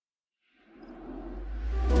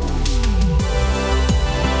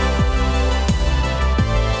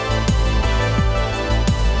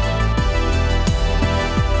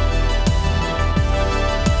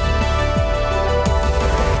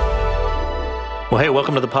Well, hey,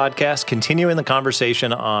 welcome to the podcast, continuing the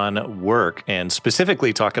conversation on work and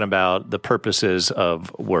specifically talking about the purposes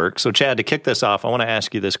of work. So, Chad, to kick this off, I want to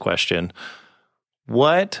ask you this question.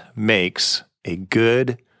 What makes a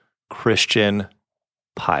good Christian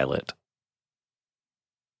pilot?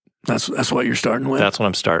 That's what you're starting with? That's what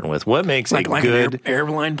I'm starting with. What makes a good an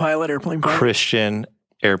airplane pilot? Christian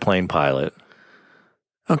airplane pilot?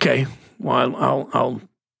 Okay. Well, I'll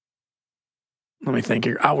let me think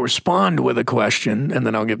here. I'll respond with a question, and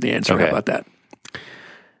then I'll give the answer. Okay. How about that?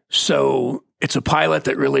 So it's a pilot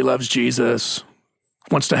that really loves Jesus,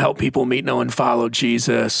 wants to help people meet, know, and follow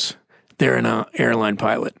Jesus. They're an airline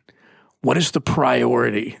pilot. What is the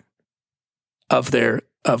priority of their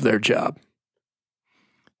job?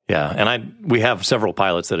 Yeah, and we have several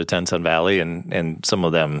pilots that attend Sun Valley, and some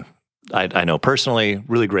of them I know personally,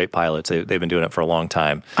 really great pilots. They've been doing it for a long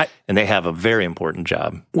time, and they have a very important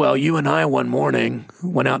job. Well, you and I one morning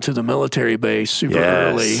went out to the military base super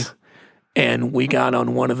early, and we got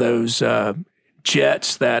on one of those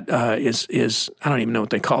jets that is I don't even know what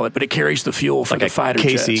they call it, but it carries the fuel for the fighter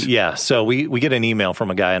jets. Yeah, so we get an email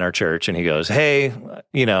from a guy in our church, and he goes, "Hey,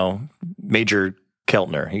 Major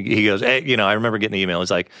Keltner." He goes, "Hey, I remember getting the email.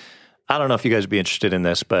 He's like, I don't know if you guys would be interested in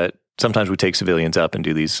this, but sometimes we take civilians up and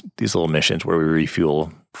do these little missions where we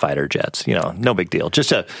refuel fighter jets. No big deal.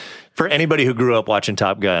 Just for anybody who grew up watching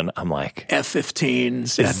Top Gun, I'm like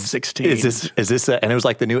F-15s, F-16s. Is this and it was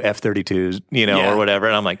like the new F-32s, or whatever.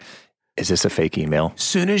 And I'm like, is this a fake email?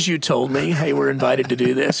 Soon as you told me, hey, we're invited to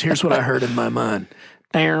do this, here's what I heard in my mind.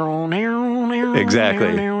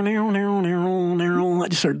 Exactly. I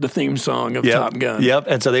just heard the theme song of Top Gun. Yep.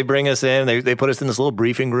 And so they bring us in. They put us in this little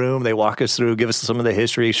briefing room. They walk us through, give us some of the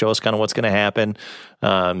history, show us kind of what's going to happen.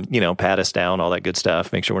 Pat us down, all that good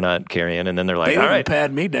stuff. Make sure we're not carrying. And then they're like, "All right,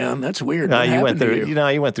 pat me down. That's weird." You went through.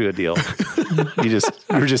 You went through a deal. You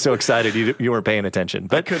were just so excited you weren't paying attention.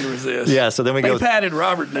 But I couldn't resist. Yeah. So then they patted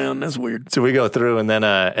Robert down. That's weird. So we go through, and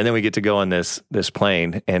then we get to go on this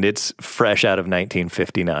plane, and it's fresh out of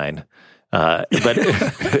 1959. But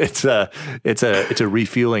it's a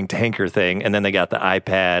refueling tanker thing, and then they got the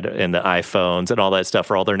iPad and the iPhones and all that stuff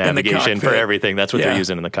for all their navigation for everything. That's what they're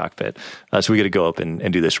using in the cockpit. So we got to go up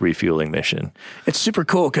and do this refueling mission. It's super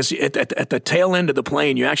cool because at the tail end of the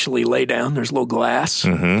plane, you actually lay down. There's a little glass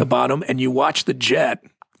at the bottom, and you watch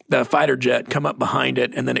the fighter jet come up behind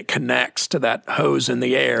it, and then it connects to that hose in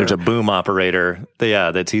the air. There's a boom operator.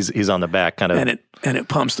 He's on the back, kind of, and it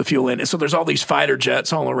pumps the fuel in. And so there's all these fighter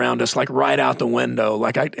jets all around us, like right out the window.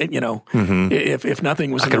 Like if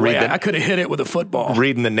nothing was in the way, I could have hit it with a football.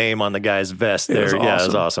 Reading the name on the guy's vest there, it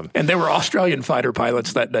was awesome. And they were Australian fighter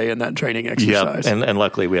pilots that day in that training exercise. Yep. And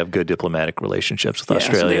luckily we have good diplomatic relationships with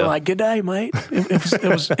Australia. So they were like, "Good day, mate."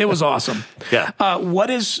 It was awesome. Yeah.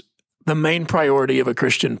 What is the main priority of a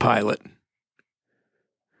Christian pilot?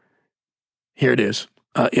 Here it is.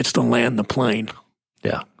 It's to land the plane.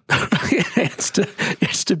 Yeah.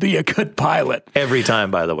 It's to be a good pilot. Every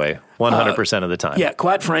time, by the way, 100% of the time. Yeah,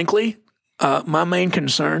 quite frankly, my main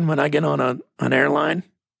concern when I get on an airline,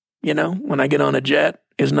 when I get on a jet,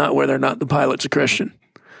 is not whether or not the pilot's a Christian.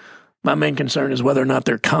 My main concern is whether or not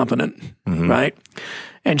they're competent, right?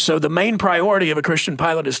 And so the main priority of a Christian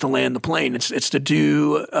pilot is to land the plane.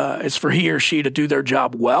 It's for he or she to do their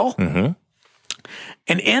job well.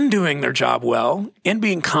 And in doing their job well, in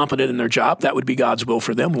being competent in their job, that would be God's will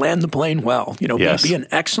for them. Land the plane well. Be an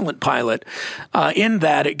excellent pilot. In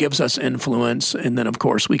that, it gives us influence. And then, of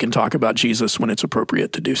course, we can talk about Jesus when it's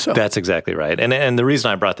appropriate to do so. That's exactly right. And the reason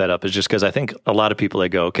I brought that up is just because I think a lot of people, they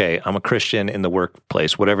go, okay, I'm a Christian in the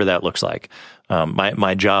workplace, whatever that looks like.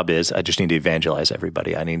 My job is I just need to evangelize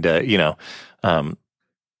everybody. I need to,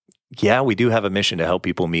 we do have a mission to help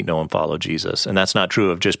people meet, know, and follow Jesus. And that's not true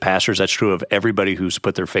of just pastors. That's true of everybody who's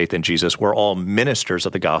put their faith in Jesus. We're all ministers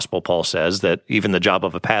of the gospel. Paul says that even the job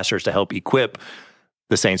of a pastor is to help equip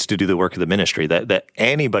the saints to do the work of the ministry, that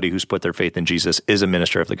anybody who's put their faith in Jesus is a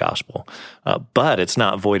minister of the gospel. But it's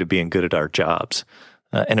not void of being good at our jobs.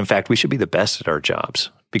 And in fact, we should be the best at our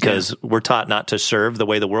jobs. Because we're taught not to serve the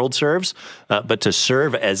way the world serves, but to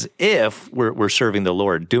serve as if we're serving the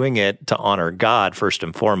Lord, doing it to honor God first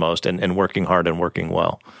and foremost, and working hard and working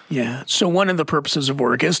well. Yeah. So one of the purposes of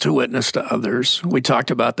work is to witness to others. We talked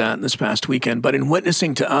about that this past weekend. But in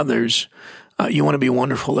witnessing to others, you want to be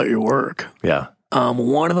wonderful at your work. Yeah.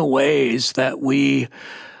 One of the ways that we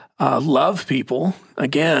love people,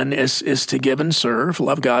 again, is to give and serve.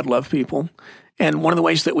 Love God, love people. And one of the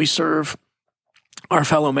ways that we serve our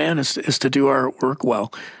fellow man is to do our work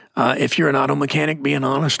well. If you're an auto mechanic, be an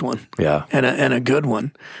honest one, and a good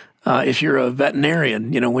one. If you're a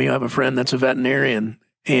veterinarian, we have a friend that's a veterinarian,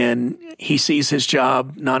 And he sees his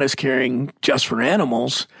job not as caring just for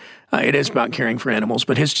animals. It is about caring for animals,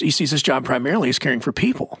 but he sees his job primarily as caring for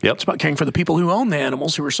people. Yep. It's about caring for the people who own the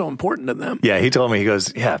animals who are so important to them. Yeah, he told me, he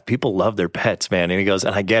goes, yeah, people love their pets, man. And he goes,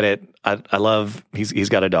 and I get it. I love, he's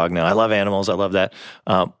got a dog now. I love animals. I love that.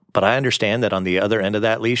 But I understand that on the other end of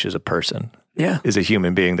that leash is a person. Yeah. Is a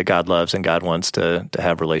human being that God loves and God wants to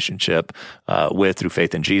have relationship with through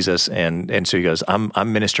faith in Jesus. And so he goes,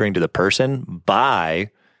 I'm ministering to the person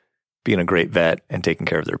by being a great vet and taking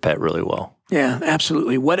care of their pet really well. Yeah,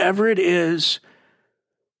 absolutely. Whatever it is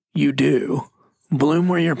you do, bloom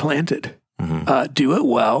where you're planted. Mm-hmm. Do it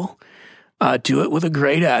well. Do it with a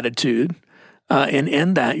great attitude. And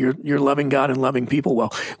in that, you're loving God and loving people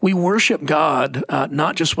well. We worship God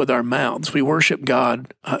not just with our mouths. We worship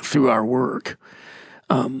God through our work.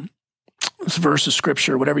 This verse of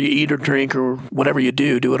Scripture, whatever you eat or drink or whatever you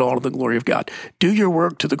do it all to the glory of God. Do your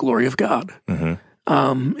work to the glory of God. Mm-hmm.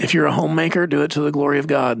 If you're a homemaker, do it to the glory of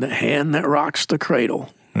God. The hand that rocks the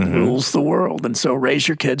cradle rules the world. And so raise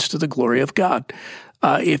your kids to the glory of God.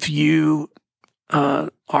 If you are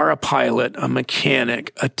a pilot, a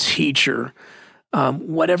mechanic, a teacher,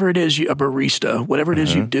 whatever it is, a barista, whatever it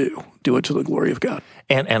is you do it to the glory of God.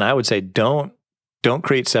 And I would say don't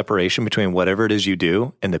create separation between whatever it is you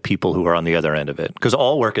do and the people who are on the other end of it. Because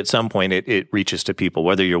all work at some point, it reaches to people.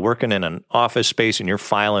 Whether you're working in an office space and you're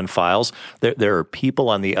filing files, there are people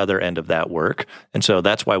on the other end of that work. And so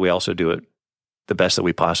that's why we also do it the best that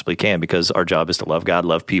we possibly can, because our job is to love God,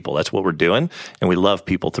 love people. That's what we're doing. And we love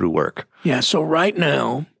people through work. Yeah, so right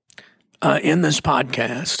now, in this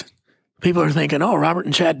podcast, people are thinking, oh, Robert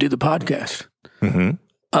and Chad do the podcast. Mm-hmm.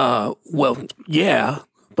 Well, yeah.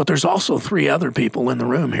 But there's also 3 other people in the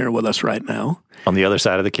room here with us right now. On the other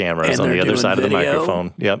side of the cameras, on the other side of the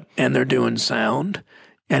microphone. Yep. And they're doing sound.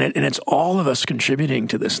 And it's all of us contributing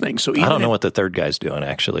to this thing. So I don't know what the third guy's doing,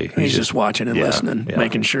 actually. He's just watching and listening,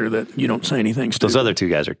 making sure that you don't say anything stupid. Those other 2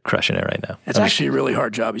 guys are crushing it right now. It's actually a really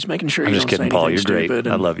hard job. He's making sure you don't say anything stupid. I'm just kidding, Paul. You're great.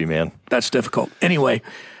 I love you, man. That's difficult. Anyway,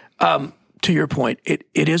 to your point, it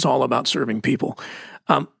is all about serving people.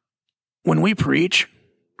 When we preach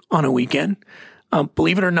on a weekend,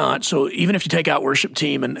 believe it or not, so even if you take out worship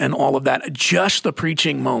team and all of that, just the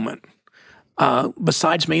preaching moment,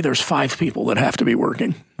 besides me, there's 5 people that have to be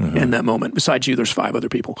working in that moment. Besides you, there's 5 other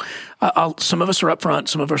people. Some of us are up front,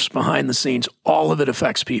 some of us behind the scenes. All of it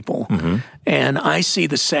affects people. And I see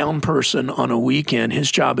the sound person on a weekend,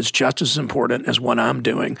 his job is just as important as what I'm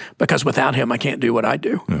doing, because without him, I can't do what I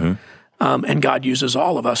do. And God uses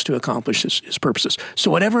all of us to accomplish his purposes.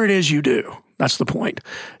 So whatever it is you do, that's the point.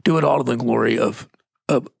 Do it all to the glory of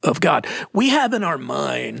God. We have in our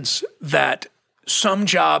minds that some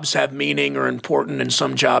jobs have meaning or important and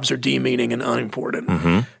some jobs are demeaning and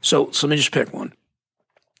unimportant. So let me just pick one.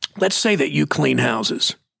 Let's say that you clean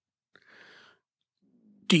houses.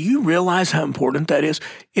 Do you realize how important that is?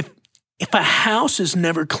 If a house is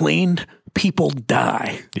never cleaned, people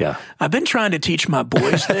die. Yeah. I've been trying to teach my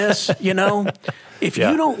boys this, If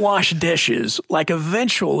you don't wash dishes, like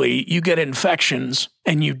eventually you get infections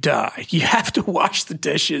and you die. You have to wash the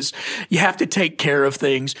dishes. You have to take care of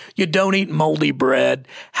things. You don't eat moldy bread.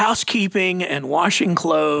 Housekeeping and washing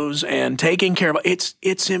clothes and taking care of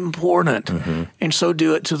it's important. And so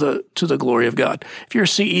do it to the glory of God. If you're a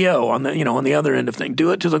CEO on the other end of things,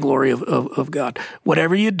 do it to the glory of God.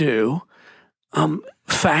 Whatever you do,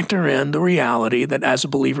 factor in the reality that as a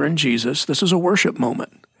believer in Jesus, this is a worship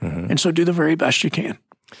moment. And so do the very best you can.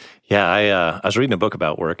 Yeah, I was reading a book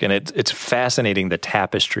about work, and it's fascinating the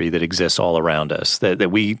tapestry that exists all around us, that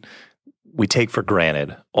we take for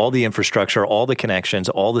granted. All the infrastructure, all the connections,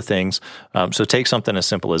 all the things. So take something as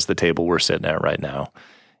simple as the table we're sitting at right now.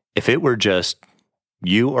 If it were just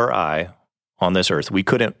you or I on this earth, we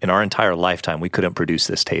couldn't, in our entire lifetime, we couldn't produce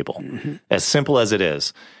this table. As simple as it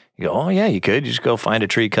is. You go, oh yeah, you could. You just go find a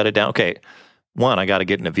tree, cut it down. Okay, one, I got to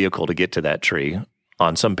get in a vehicle to get to that tree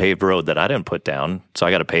on some paved road that I didn't put down. So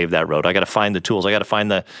I got to pave that road. I got to find the tools. I got to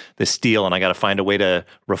find the steel, and I got to find a way to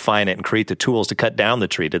refine it and create the tools to cut down the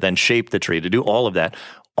tree, to then shape the tree, to do all of that.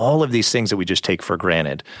 All of these things that we just take for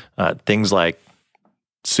granted. Things like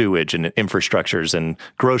sewage and infrastructures and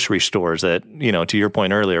grocery stores that, to your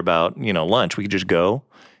point earlier about, lunch, we could just go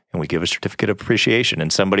and we give a certificate of appreciation.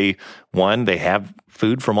 And somebody, they have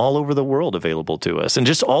food from all over the world available to us. And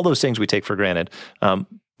just all those things we take for granted.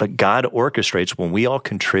 But God orchestrates when we all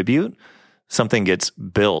contribute, something gets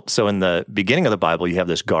built. So in the beginning of the Bible, you have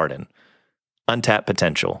this garden, untapped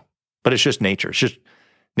potential, but it's just nature. It's just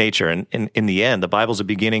nature. And in the end, the Bible's a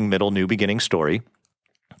beginning, middle, new beginning story.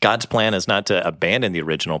 God's plan is not to abandon the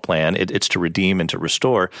original plan. It's to redeem and to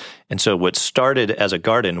restore. And so what started as a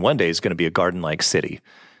garden one day is going to be a garden-like city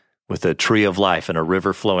with a tree of life and a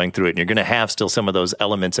river flowing through it. And you're going to have still some of those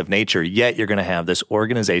elements of nature, yet you're going to have this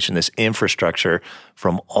organization, this infrastructure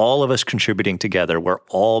from all of us contributing together where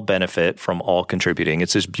all benefit from all contributing.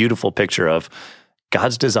 It's this beautiful picture of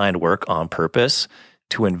God's designed work on purpose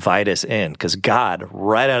to invite us in, because God,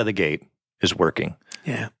 right out of the gate, is working.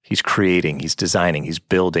 Yeah. He's creating, he's designing, he's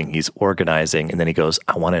building, he's organizing, and then he goes,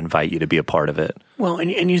 I want to invite you to be a part of it. Well,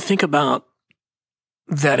 and you think about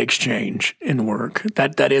that exchange in work,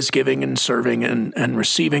 that is giving and serving and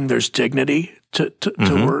receiving. There's dignity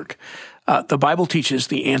to work. The Bible teaches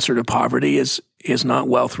the answer to poverty is not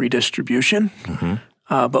wealth redistribution,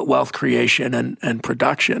 but wealth creation and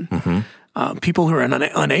production. People who are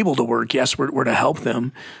unable to work, yes, we're to help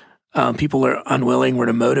them. People who are unwilling, we're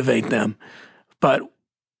to motivate them. But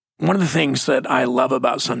one of the things that I love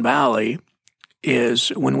about Sun Valley is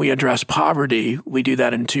when we address poverty, we do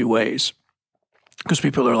that in two ways. Because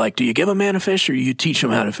people are like, do you give a man a fish or you teach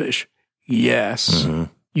him how to fish? Yes.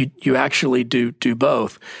 You actually do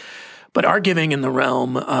both. But our giving in the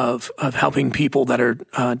realm of helping people that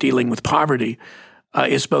are dealing with poverty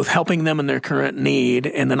is both helping them in their current need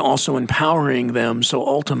and then also empowering them so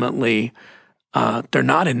ultimately they're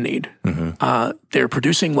not in need. They're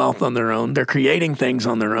producing wealth on their own. They're creating things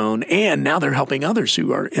on their own. And now they're helping others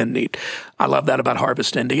who are in need. I love that about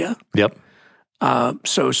Harvest India. Yep.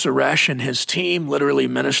 So Suresh and his team literally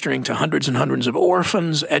ministering to hundreds and hundreds of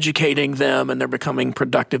orphans, educating them, and they're becoming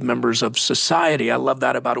productive members of society. I love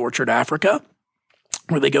that about Orchard Africa,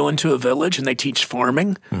 where they go into a village and they teach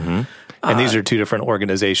farming. And these are two different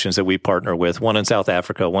organizations that we partner with, one in South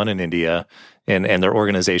Africa, one in India, and they're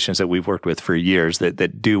organizations that we've worked with for years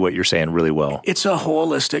that do what you're saying really well. It's a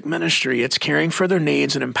holistic ministry. It's caring for their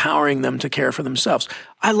needs and empowering them to care for themselves.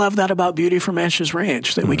 I love that about Beauty from Ashes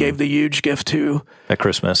Ranch that we gave the huge gift to at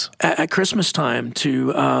Christmas. At Christmas time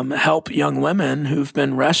to help young women who've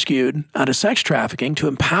been rescued out of sex trafficking, to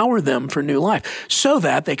empower them for new life so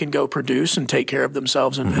that they can go produce and take care of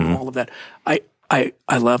themselves and all of that.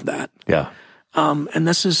 I love that. Yeah. And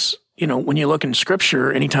this is, when you look in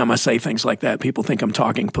Scripture, anytime I say things like that, people think I'm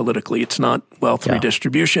talking politically. It's not wealth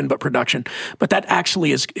redistribution, but production. But that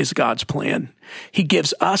actually is God's plan. He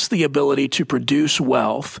gives us the ability to produce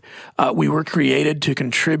wealth. We were created to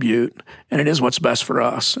contribute, and it is what's best for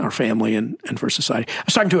us, our family, and for society. I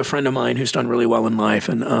was talking to a friend of mine who's done really well in life,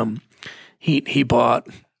 and he bought...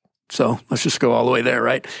 So let's just go all the way there,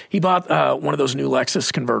 right? He bought one of those new Lexus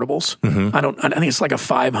convertibles. I think it's like a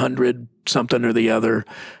 500 something or the other.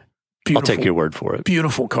 I'll take your word for it.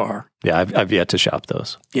 Beautiful car. Yeah, I've yet to shop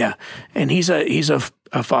those. Yeah, and he's a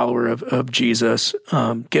follower of Jesus.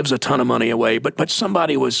 Gives a ton of money away, but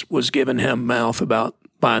somebody was giving him mouth about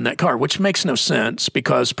buying that car, which makes no sense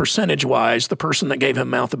because percentage wise, the person that gave him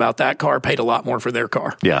mouth about that car paid a lot more for their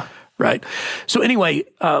car. Yeah. Right. So anyway,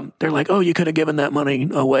 they're like, oh, you could have given that money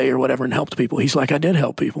away or whatever and helped people. He's like, I did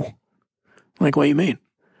help people. I'm like, what do you mean?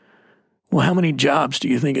 Well, how many jobs do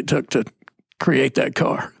you think it took to create that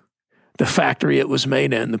car? The factory it was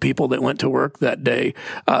made in, the people that went to work that day,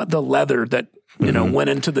 the leather that went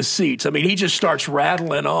into the seats. I mean, he just starts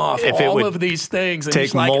rattling off all of these things. And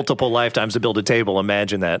take multiple lifetimes to build a table.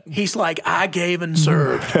 Imagine that. He's like, I gave and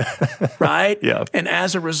served, right? Yeah. And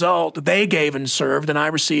as a result, they gave and served, and I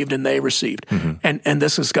received and they received. And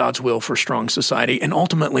this is God's will for strong society. And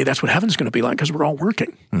ultimately, that's what heaven's going to be like because we're all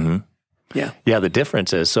working. Yeah. Yeah, the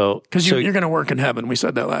difference is because you're going to work in heaven. We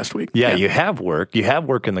said that last week. Yeah, you have work. You have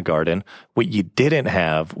work in the garden. What you didn't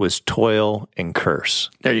have was toil and curse.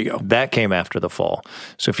 There you go. That came after the fall.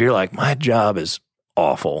 So if you're like, my job is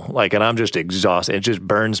awful, and I'm just exhausted, it just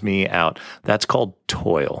burns me out, that's called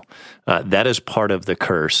toil. That is part of the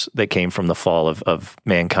curse that came from the fall of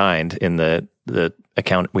mankind in the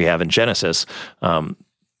account we have in Genesis.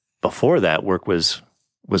 Before that, work was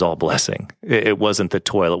all blessing. It wasn't the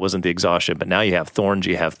toil, it wasn't the exhaustion, but now you have thorns,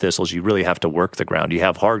 you have thistles, you really have to work the ground. You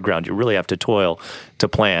have hard ground, you really have to toil to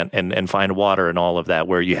plant and find water and all of that,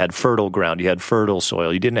 where you had fertile ground, you had fertile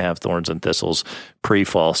soil, you didn't have thorns and thistles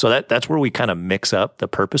pre-fall. So that's where we kind of mix up the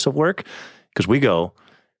purpose of work, because we go,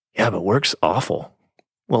 yeah, but work's awful.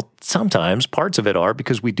 Well, sometimes parts of it are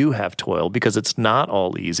because we do have toil, because it's not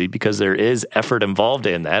all easy, because there is effort involved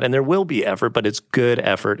in that, and there will be effort, but it's good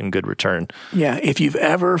effort and good return. Yeah, if you've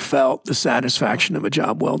ever felt the satisfaction of a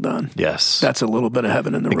job well done, yes, that's a little bit of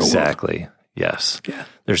heaven in the real world. Exactly, yes. Yeah.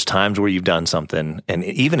 There's times where you've done something, and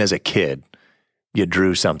even as a kid, you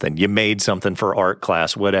drew something, you made something for art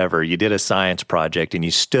class, whatever, you did a science project, and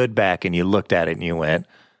you stood back and you looked at it and you went,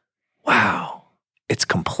 wow. it's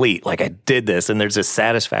complete. Like I did this, and there's a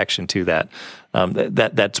satisfaction to that.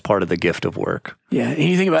 That's part of the gift of work. Yeah, and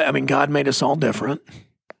you think about it, I mean, God made us all different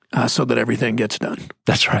so that everything gets done.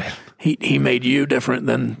 That's right. He made you different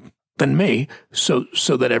than me so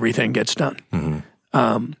that everything gets done.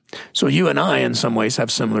 Mm-hmm. So you and I, in some ways, have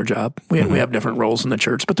similar job. We have different roles in the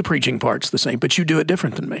church, but the preaching part's the same. But you do it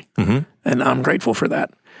different than me, and I'm grateful for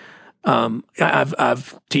that.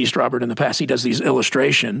 I've teased Robert in the past. He does these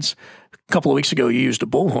illustrations. A couple of weeks ago, you used a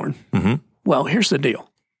bullhorn. Mm-hmm. Well, here's the deal.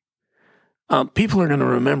 People are going to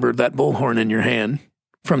remember that bullhorn in your hand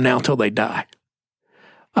from now till they die.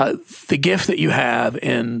 The gift that you have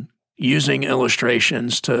in using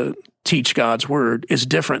illustrations to teach God's word is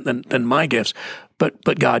different than my gifts,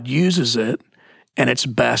 but God uses it, and it's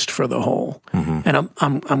best for the whole. Mm-hmm.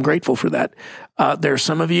 And I'm grateful for that. There are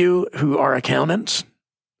some of you who are accountants,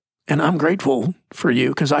 and I'm grateful for you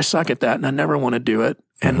because I suck at that, and I never want to do it.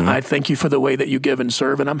 And I thank you for the way that you give and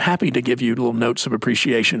serve, and I'm happy to give you little notes of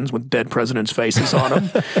appreciations with dead presidents' faces on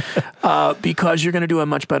them because you're going to do a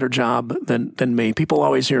much better job than me. People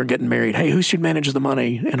always hear getting married, hey, who should manage the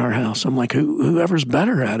money in our house? I'm like, whoever's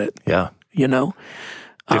better at it. Yeah. You know?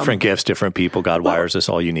 Different gifts, different people. God wires us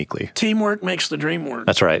all uniquely. Teamwork makes the dream work.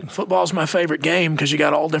 That's right. Football's my favorite game because you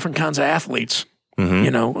got all different kinds of athletes. Mm-hmm.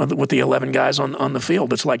 You know, with the 11 guys on the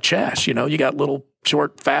field, it's like chess. You know, you got little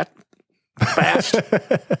short, fast.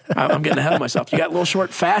 I'm getting ahead of myself. You got little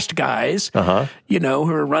short, fast guys, you know,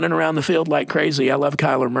 who are running around the field like crazy. I love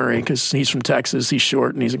Kyler Murray because he's from Texas. He's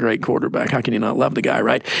short and he's a great quarterback. How can you not love the guy,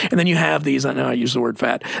 right? And then you have these, I know I use the word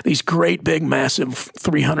fat, these great, big, massive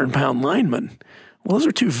 300-pound linemen. Well, those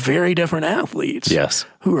are two very different athletes. Yes.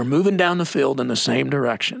 Who are moving down the field in the same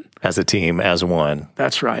direction. As a team, as one.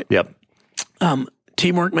 That's right. Yep.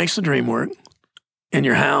 Teamwork makes the dream work in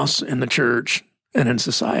your house, in the church, and in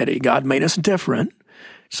society. God made us different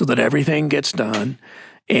so that everything gets done,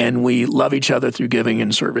 and we love each other through giving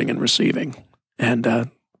and serving and receiving.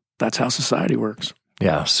 And that's how society works.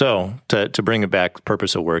 Yeah. So to bring it back,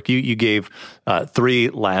 purpose of work, you gave 3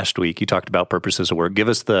 last week. You talked about purposes of work. Give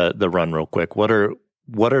us the run real quick. What are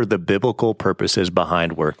the biblical purposes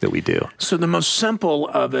behind work that we do? So the most simple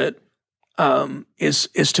of it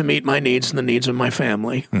is to meet my needs and the needs of my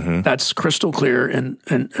family. Mm-hmm. That's crystal clear in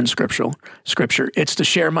Scripture. It's to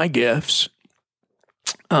share my gifts.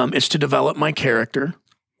 It's to develop my character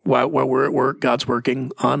while we're at work. God's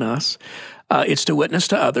working on us. It's to witness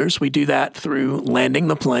to others. We do that through landing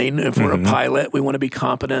the plane. If we're a pilot, we want to be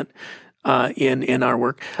competent in our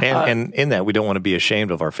work. And in that, we don't want to be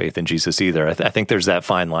ashamed of our faith in Jesus either. I think there's that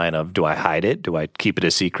fine line of, do I hide it? Do I keep it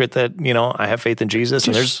a secret that, I have faith in Jesus?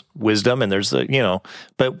 And there's wisdom and there's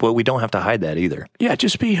but we don't have to hide that either. Yeah,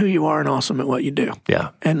 just be who you are and awesome at what you do. Yeah.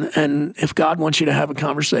 And if God wants you to have a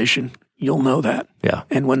conversation, you'll know that. Yeah.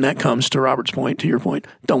 And when that comes, to Robert's point, to your point,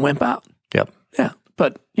 don't wimp out. Yep. Yeah.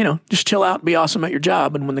 But, just chill out, be awesome at your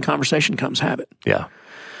job, and when the conversation comes, have it. Yeah.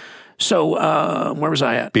 So where was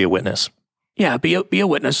I at? Be a witness. Yeah, be a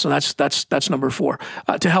witness. So that's number 4.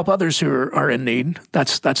 To help others who are in need.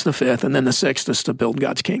 That's the 5th, and then the 6th is to build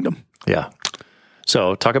God's kingdom. Yeah.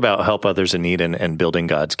 So talk about help others in need and building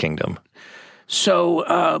God's kingdom.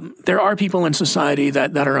 So there are people in society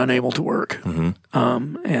that are unable to work, and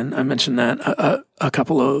I mentioned that a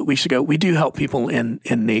couple of weeks ago. We do help people in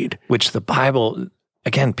need, which the Bible,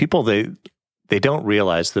 again, people they don't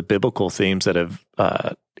realize the biblical themes that have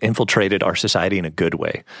infiltrated our society in a good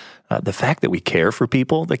way. The fact that we care for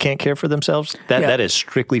people that can't care for themselves, that is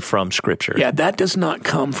strictly from Scripture. Yeah, that does not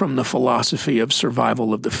come from the philosophy of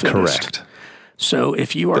survival of the fittest. Correct. So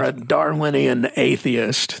if you are a Darwinian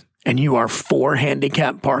atheist and you are for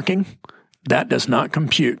handicap parking, that does not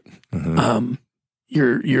compute. Mm-hmm.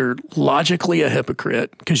 You're logically a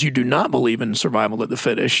hypocrite because you do not believe in survival of the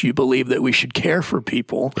fittest. You believe that we should care for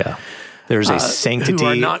people. Yeah. There's a sanctity. Who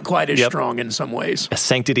are not quite as strong in some ways. A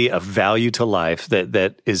sanctity of value to life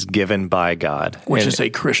that is given by God. Which is a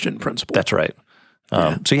Christian principle. That's right.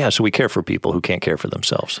 So we care for people who can't care for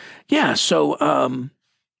themselves. Yeah. So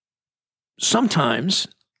sometimes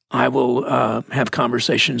I will have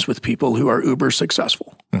conversations with people who are uber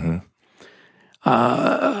successful. Mm-hmm.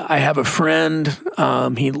 I have a friend,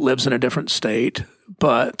 he lives in a different state,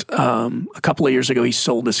 but a couple of years ago he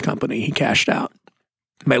sold this company. He cashed out.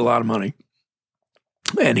 Made a lot of money,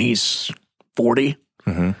 and he's 40.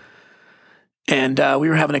 Mm-hmm. And we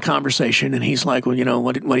were having a conversation, and he's like, "Well,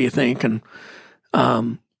 what do you think?" And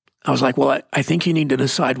I was like, "Well, I think you need to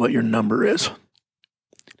decide what your number is."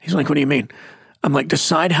 He's like, "What do you mean?" I'm like,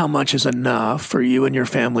 "Decide how much is enough for you and your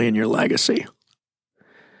family and your legacy,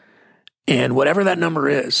 and whatever that number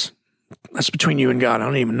is, that's between you and God. I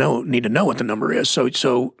don't even need to know what the number is.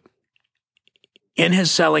 So." in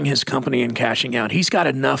his selling his company and cashing out, he's got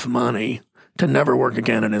enough money to never work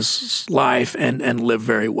again in his life and live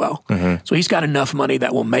very well. Mm-hmm. So he's got enough money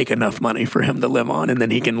that will make enough money for him to live on, and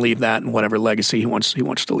then he can leave that and whatever legacy he wants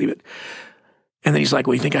to leave it. And then he's like,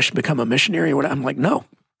 well, you think I should become a missionary or what? I'm like, no.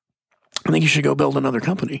 I think you should go build another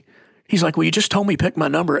company. He's like, well, you just told me pick my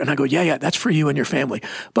number. And I go, yeah, that's for you and your family.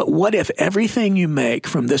 But what if everything you make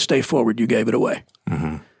from this day forward, you gave it away?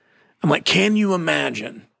 Mm-hmm. I'm like, can you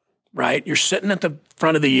imagine, right? You're sitting at the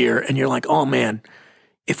front of the year and you're like, oh man,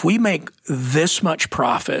 if we make this much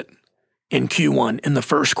profit in Q1 in the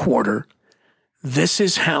first quarter, this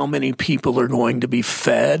is how many people are going to be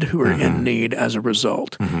fed who are in need as a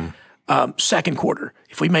result. Second quarter,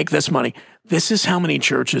 if we make this money, this is how many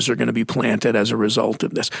churches are going to be planted as a result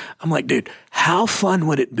of this. I'm like, dude, how fun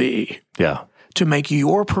would it be to make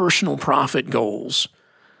your personal profit goals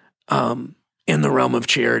in the realm of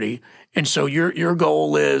charity? And so your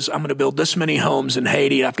goal is, I'm going to build this many homes in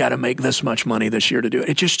Haiti. I've got to make this much money this year to do it.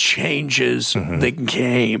 It just changes the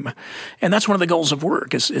game. And that's one of the goals of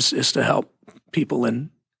work is to help people in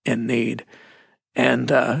need.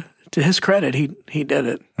 And to his credit, he did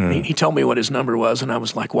it. He told me what his number was, and I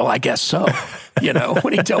was like, well, I guess so.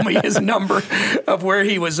 When he told me his number of where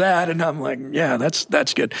he was at, and I'm like, yeah,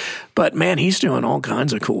 that's good. But man, he's doing all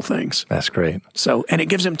kinds of cool things. That's great. So, and it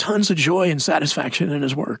gives him tons of joy and satisfaction in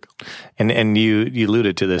his work. And you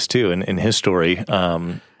alluded to this too in his story.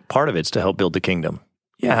 Part of it's to help build the kingdom.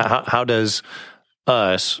 Yeah. How does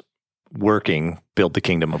us working build the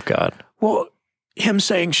kingdom of God? Well, him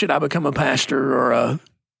saying, should I become a pastor or a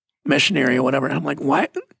missionary or whatever. And I'm like, why?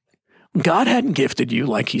 God hadn't gifted you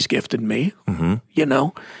like he's gifted me.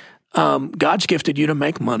 God's gifted you to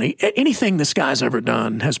make money. Anything this guy's ever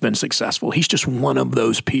done has been successful. He's just one of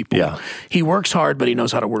those people. Yeah. He works hard, but he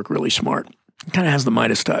knows how to work really smart. He kind of has the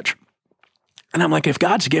Midas touch. And I'm like, if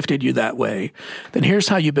God's gifted you that way, then here's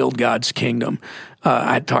how you build God's kingdom.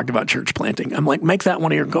 I talked about church planting. I'm like, make that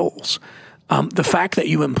one of your goals. The fact that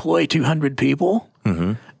you employ 200 people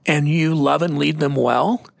and you love and lead them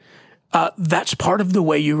well, that's part of the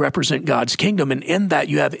way you represent God's kingdom. And in that,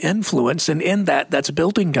 you have influence. And in that, that's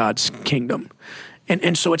building God's kingdom.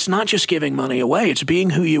 And so it's not just giving money away. It's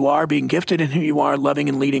being who you are, being gifted in who you are, loving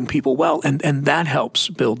and leading people well. And that helps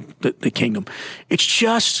build the kingdom. It's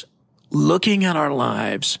just looking at our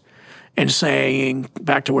lives and saying,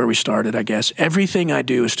 back to where we started, I guess, everything I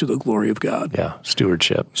do is to the glory of God. Yeah,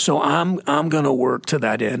 stewardship. So I'm going to work to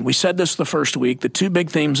that end. We said this the first week. The two big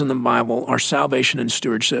themes in the Bible are salvation and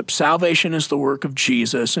stewardship. Salvation is the work of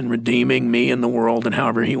Jesus in redeeming me and the world and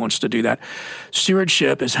however he wants to do that.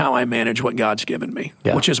 Stewardship is how I manage what God's given me,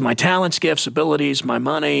 which is my talents, gifts, abilities, my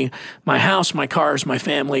money, my house, my cars, my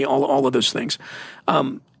family, all of those things.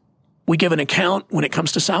 We give an account when it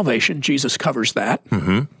comes to salvation. Jesus covers that.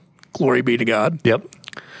 Glory be to God. Yep.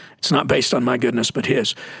 It's not based on my goodness, but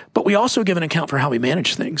his. But we also give an account for how we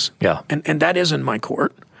manage things. Yeah. And that is in my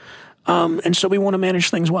court. And so we want to manage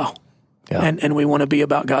things well. Yeah. And we want to be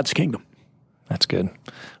about God's kingdom. That's good.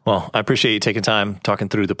 Well, I appreciate you taking time talking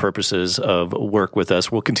through the purposes of work with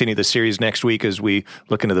us. We'll continue the series next week as we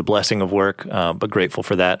look into the blessing of work, but grateful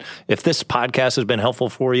for that. If this podcast has been helpful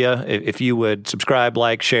for you, if you would subscribe,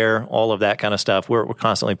 like, share, all of that kind of stuff, we're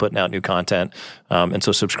constantly putting out new content. And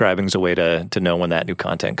so subscribing is a way to know when that new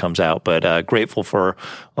content comes out. But grateful for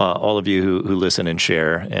all of you who listen and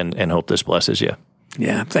share and hope this blesses you.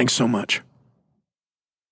 Yeah, thanks so much.